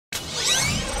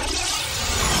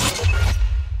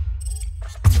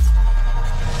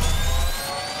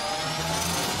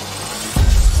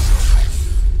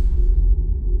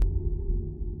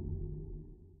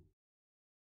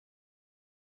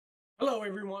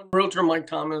Everyone, Realtor Mike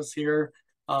Thomas here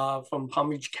from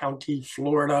Palm Beach County,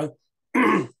 Florida.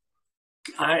 I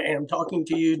am talking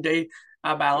to you today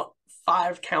about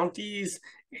 5 counties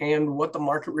and what the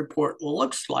market report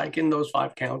looks like in those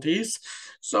 5 counties.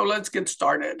 So let's get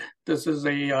started. This is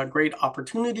a great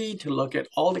opportunity to look at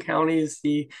all the counties,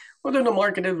 see whether the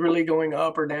market is really going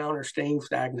up or down or staying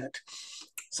stagnant.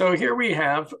 So here we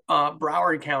have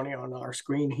Broward County on our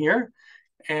screen here.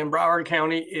 And Broward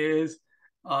County is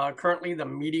currently the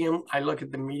medium. I look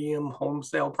at the medium home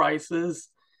sale prices,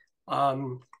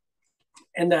 and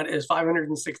that is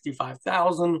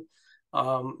 $565,000.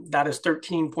 That is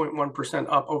 13.1%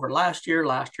 up over last year.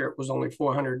 Last year it was only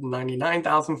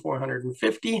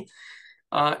 $499,450.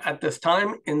 At this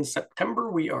time in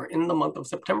September, we are in the month of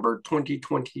September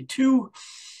 2022,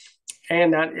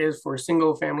 and that is for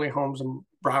single family homes in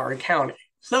Broward County.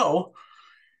 So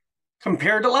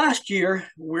compared to last year,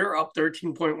 we're up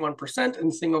 13.1%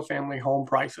 in single family home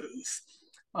prices.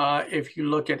 If you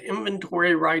look at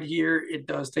inventory right here, it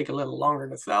does take a little longer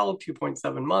to sell,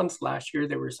 2.7 months. Last year,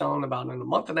 they were selling about in a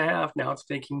month and a half. Now it's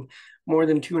taking more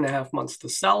than 2.5 months to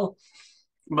sell.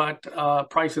 But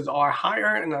prices are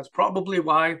higher, and that's probably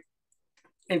why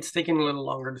it's taking a little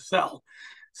longer to sell.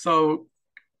 So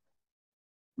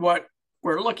what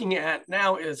we're looking at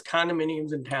now is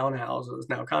condominiums and townhouses.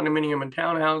 Now, condominium and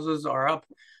townhouses are up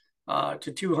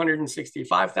to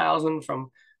 $265,000 from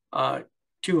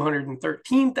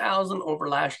 $213,000 over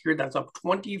last year. That's up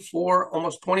 24,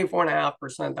 almost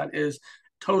 24.5%. That is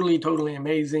totally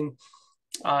amazing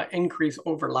increase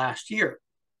over last year.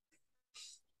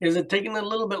 Is it taking a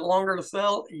little bit longer to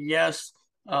sell? Yes,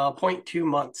 0.2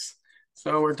 months.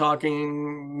 So we're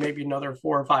talking maybe another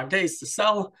 4 or 5 days to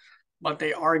sell, but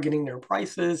they are getting their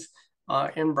prices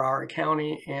in Broward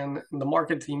County, and the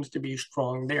market seems to be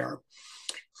strong there.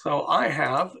 So I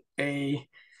have a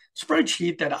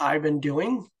spreadsheet that I've been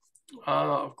doing.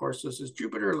 Of course, this is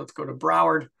Jupiter. Let's go to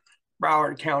Broward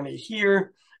County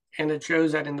here, and it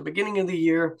shows that in the beginning of the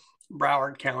year,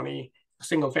 Broward County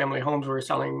single family homes were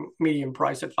selling median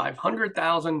price at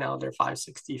 $500,000. Now they're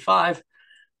 $565,000,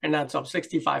 and that's up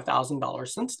 $65,000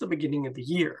 since the beginning of the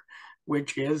year,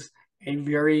 which is a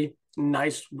very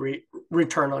nice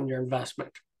return on your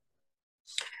investment.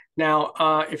 Now,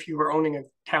 if you were owning a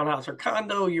townhouse or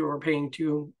condo, you were paying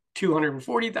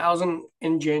 $240,000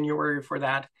 in January for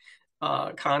that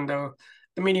condo.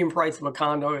 The median price of a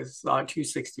condo is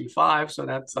 $265,000, so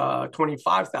that's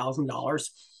 $25,000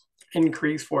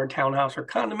 increase for a townhouse or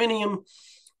condominium,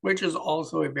 which is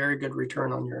also a very good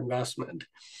return on your investment.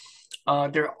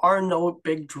 There are no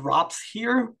big drops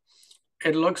here.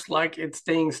 It looks like it's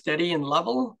staying steady and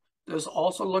level. This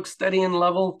also looks steady and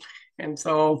level. And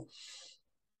so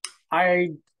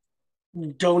I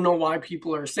don't know why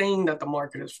people are saying that the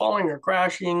market is falling or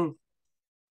crashing.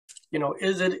 You know,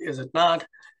 is it not?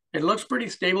 It looks pretty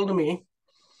stable to me.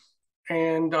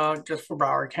 And just for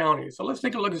Broward County. So let's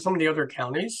take a look at some of the other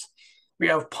counties. We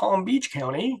have Palm Beach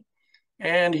County.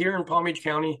 And here in Palm Beach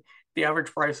County, the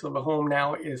average price of a home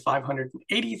now is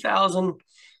 $580,000.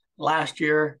 Last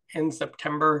year in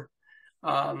September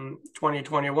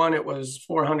 2021, it was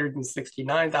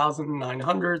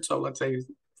 $469,900. So let's say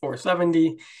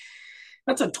 $470,000.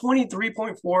 That's a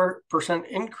 23.4%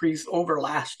 increase over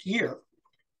last year.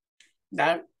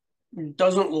 That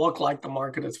doesn't look like the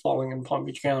market is falling in Palm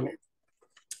Beach County.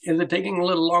 Is it taking a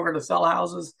little longer to sell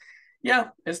houses? Yeah,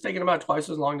 it's taking about twice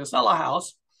as long to sell a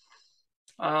house.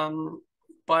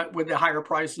 But with the higher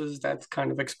prices, that's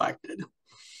kind of expected.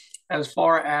 As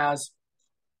far as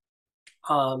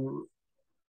townhouses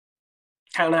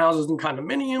and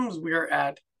condominiums, we're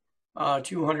at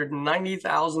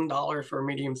 $290,000 for a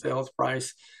medium sales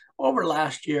price over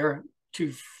last year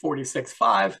to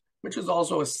 $46,500, which is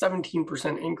also a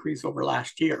 17% increase over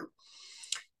last year.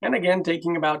 And again,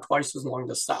 taking about twice as long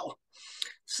to sell.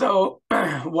 So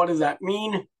what does that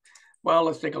mean? Well,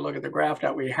 let's take a look at the graph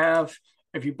that we have.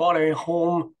 If you bought a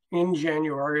home in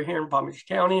January here in Palm Beach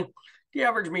County, the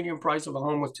average median price of a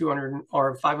home was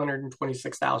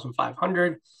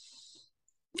 $526,500.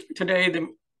 Today, the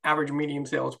average median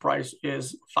sales price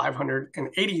is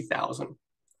 $580,000.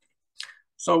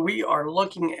 So we are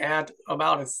looking at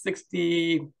about a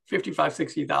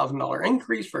 $60,000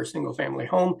 increase for a single family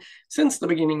home since the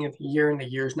beginning of the year, and the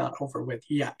year's not over with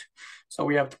yet. So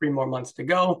we have 3 more months to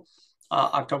go,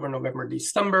 October, November,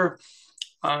 December.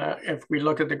 If we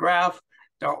look at the graph,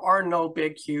 there are no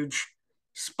big, huge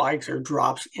spikes or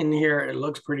drops in here. It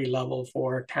looks pretty level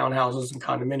for townhouses and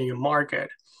condominium market.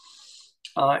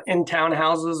 In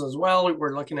townhouses as well,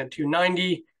 we're looking at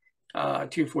 290,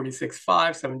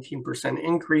 246.5, 17%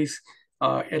 increase.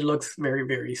 It looks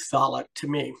very solid to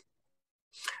me.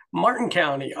 Martin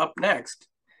County up next.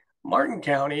 Martin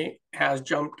County has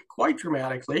jumped quite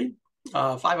dramatically,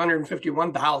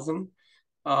 551,000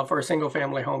 for a single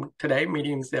family home today,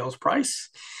 median sales price.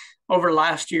 Over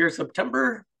last year,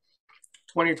 September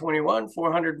 2021,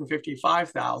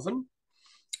 455,000,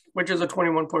 which is a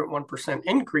 21.1%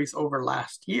 increase over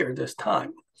last year this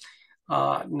time.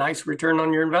 Nice return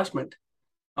on your investment.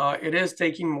 It is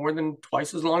taking more than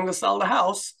twice as long to sell the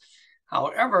house.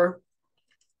 However,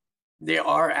 they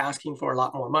are asking for a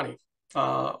lot more money.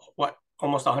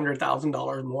 Almost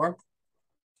 $100,000 more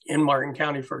in Martin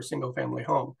County for a single family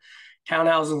home.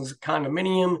 Townhouses,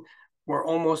 condominium, were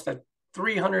almost at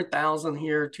 300,000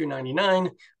 here,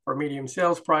 299 for medium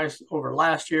sales price over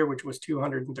last year, which was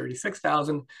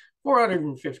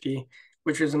 236,450,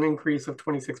 which is an increase of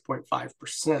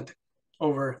 26.5%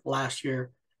 over last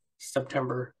year,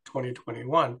 September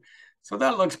 2021. So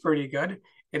that looks pretty good.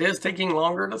 It is taking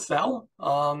longer to sell,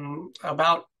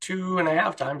 about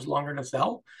 2.5 times longer to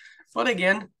sell. But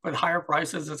again, with higher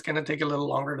prices, it's going to take a little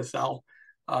longer to sell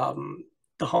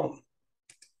the home.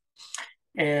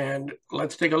 And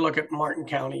let's take a look at Martin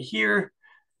County here.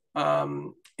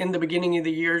 In the beginning of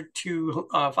the year,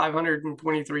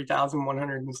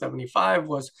 523,175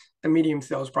 was the median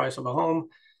sales price of a home.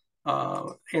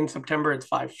 In September, it's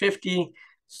 550.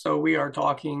 So we are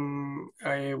talking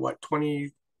a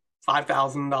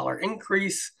 $25,000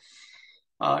 increase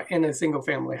in a single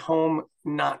family home.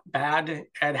 Not bad.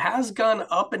 It has gone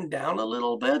up and down a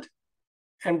little bit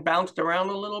and bounced around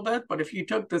a little bit. But if you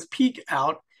took this peak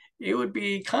out, it would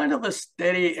be kind of a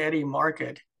steady Eddie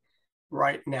market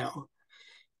right now.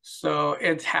 So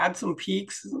it's had some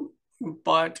peaks,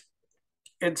 but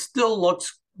it still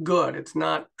looks good. It's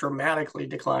not dramatically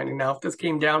declining. Now, if this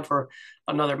came down for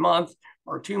another month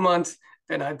or 2 months,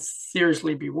 then I'd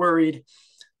seriously be worried.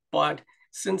 But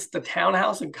since the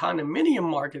townhouse and condominium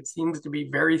market seems to be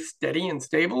very steady and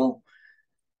stable,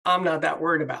 I'm not that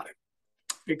worried about it.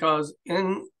 Because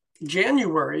in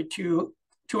January,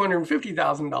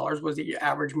 $250,000 was the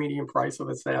average median price of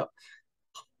a sale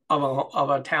of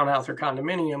a townhouse or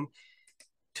condominium.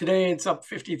 Today, it's up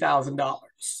 $50,000,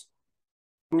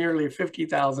 nearly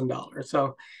 $50,000.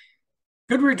 So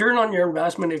good return on your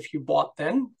investment if you bought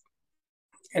then.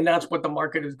 And that's what the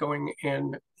market is going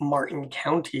in Martin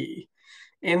County.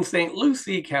 In St.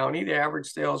 Lucie County, the average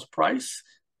sales price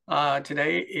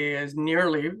today is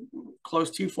nearly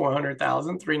close to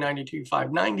 $400,000,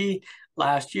 $392,590.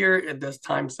 Last year at this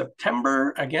time,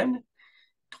 September, again,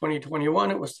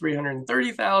 2021, it was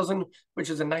 $330,000, which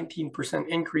is a 19%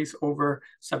 increase over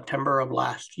September of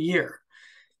last year.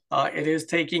 It is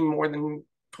taking more than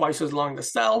twice as long to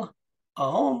sell a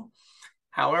home.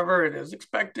 However, it is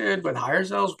expected with higher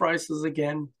sales prices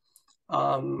again.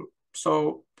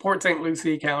 So Port St.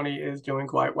 Lucie County is doing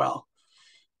quite well.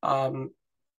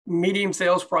 Median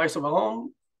sales price of a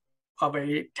home of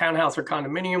a townhouse or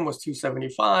condominium was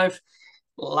 $275,000.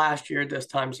 Last year, this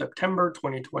time September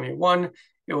 2021,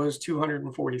 it was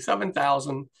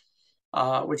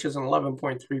 $247,000, which is an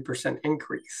 11.3%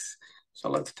 increase. So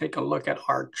let's take a look at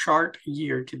our chart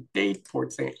year to date,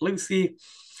 Port St. Lucie.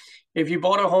 If you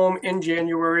bought a home in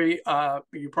January,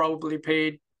 you probably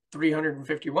paid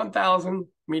 $351,000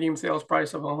 median sales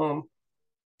price of a home.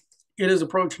 It is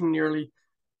approaching nearly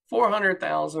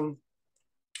 $400,000.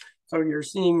 So you're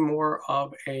seeing more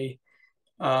of a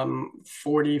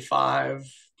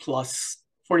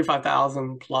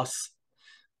 45,000 plus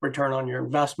return on your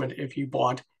investment if you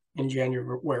bought in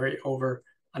January over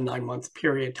a 9-month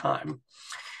period of time.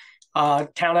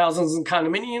 Townhouses and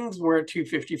condominiums were at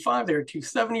 $255,000. They're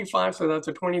 $275,000, so that's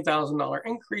a $20,000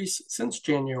 increase since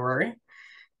January.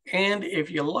 And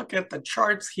if you look at the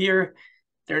charts here,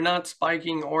 they're not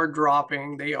spiking or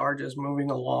dropping. They are just moving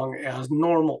along as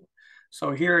normal. So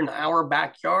here in our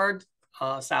backyard,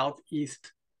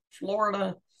 Southeast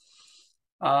Florida,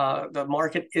 the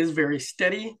market is very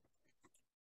steady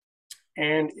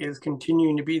and is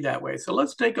continuing to be that way. So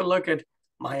let's take a look at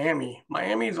Miami.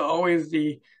 Miami is always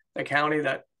the county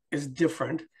that is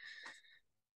different.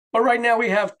 But right now we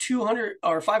have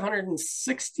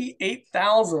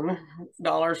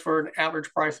 $568,000 for an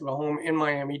average price of a home in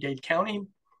Miami-Dade County.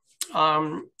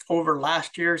 Over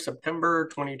last year, September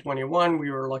 2021,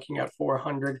 we were looking at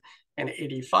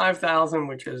 $485,000,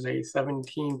 which is a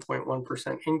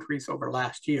 17.1% increase over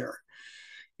last year.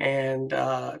 And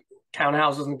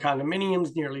townhouses and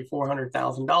condominiums, nearly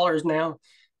 $400,000 now,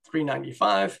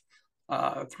 $395,000,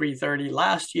 $330,000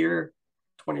 last year,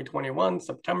 2021,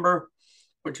 September,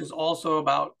 which is also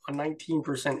about a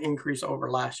 19% increase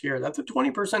over last year. That's a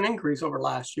 20% increase over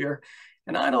last year.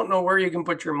 And I don't know where you can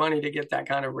put your money to get that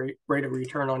kind of rate of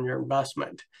return on your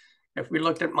investment. If we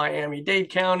looked at Miami-Dade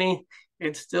County,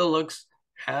 it still looks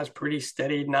as pretty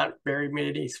steady, not very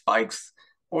many spikes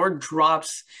or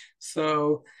drops.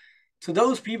 So to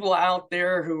those people out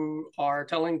there who are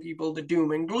telling people the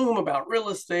doom and gloom about real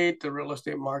estate, the real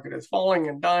estate market is falling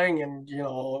and dying and, you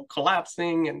know,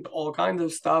 collapsing and all kinds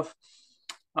of stuff,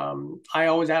 I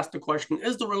always ask the question,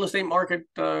 is the real estate market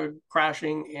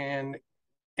crashing? And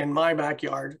in my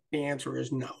backyard, the answer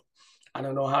is no. I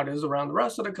don't know how it is around the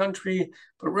rest of the country,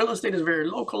 but real estate is very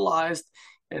localized.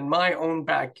 In my own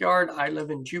backyard, I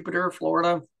live in Jupiter,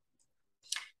 Florida.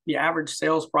 The average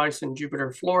sales price in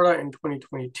Jupiter, Florida in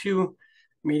 2022,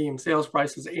 median sales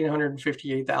price is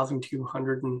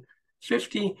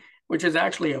 $858,250, which is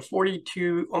actually a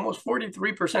 42, almost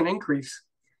 43% increase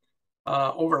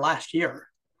over last year.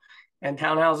 And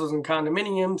townhouses and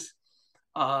condominiums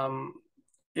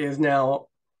is now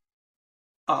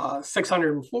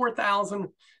 604,000,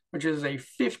 which is a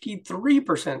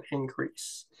 53%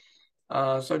 increase.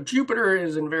 So Jupiter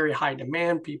is in very high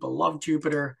demand. People love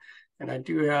Jupiter. And I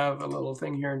do have a little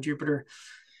thing here in Jupiter.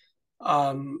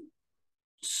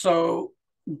 So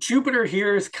Jupiter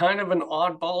here is kind of an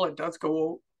oddball. It does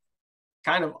go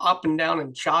kind of up and down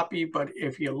and choppy, but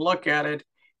if you look at it,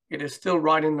 it is still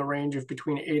right in the range of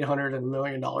between $800 and $1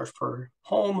 million per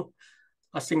home,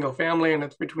 a single family, and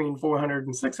it's between $400,000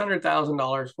 and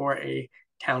 $600,000 for a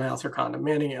townhouse or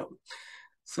condominium.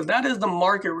 So that is the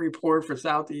market report for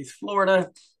Southeast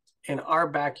Florida in our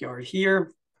backyard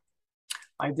here.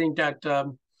 I think that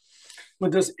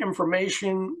with this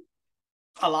information,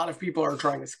 a lot of people are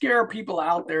trying to scare people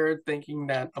out there thinking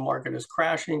that the market is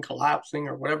crashing, collapsing,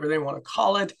 or whatever they want to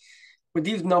call it. With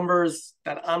these numbers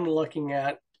that I'm looking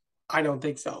at, I don't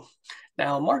think so.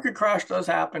 Now, market crash does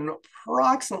happen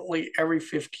approximately every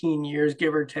 15 years,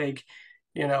 give or take,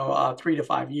 3 to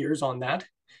 5 years on that.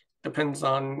 Depends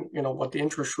on, what the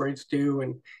interest rates do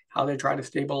and how they try to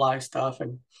stabilize stuff.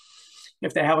 And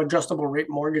if they have adjustable rate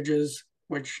mortgages,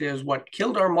 which is what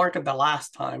killed our market the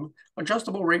last time.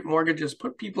 Adjustable rate mortgages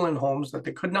put people in homes that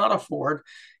they could not afford.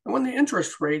 And when the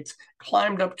interest rates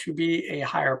climbed up to be a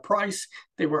higher price,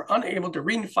 they were unable to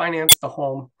refinance the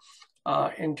home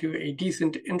into a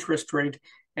decent interest rate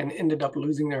and ended up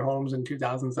losing their homes in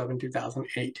 2007,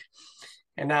 2008.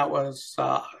 And that was,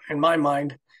 in my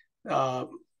mind,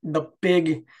 the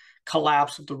big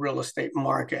collapse of the real estate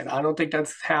market. I don't think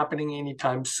that's happening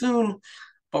anytime soon,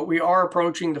 but we are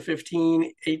approaching the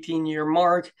 15, 18-year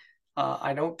mark.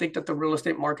 I don't think that the real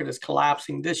estate market is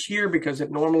collapsing this year because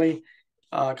it normally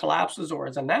collapses or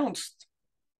is announced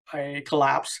a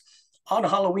collapse on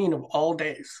Halloween of all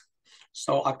days.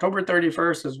 So October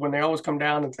 31st is when they always come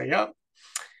down and say, yep,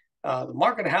 the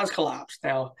market has collapsed.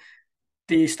 Now,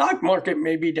 the stock market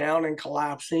may be down and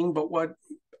collapsing, but what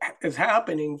is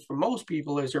happening for most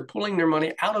people is they're pulling their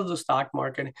money out of the stock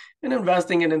market and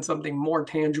investing it in something more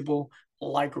tangible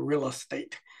like real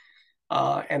estate.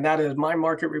 And that is my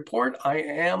market report. I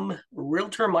am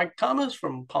Realtor Mike Thomas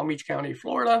from Palm Beach County,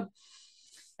 Florida.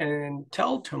 And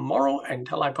until tomorrow,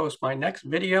 until I post my next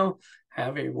video,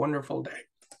 have a wonderful day.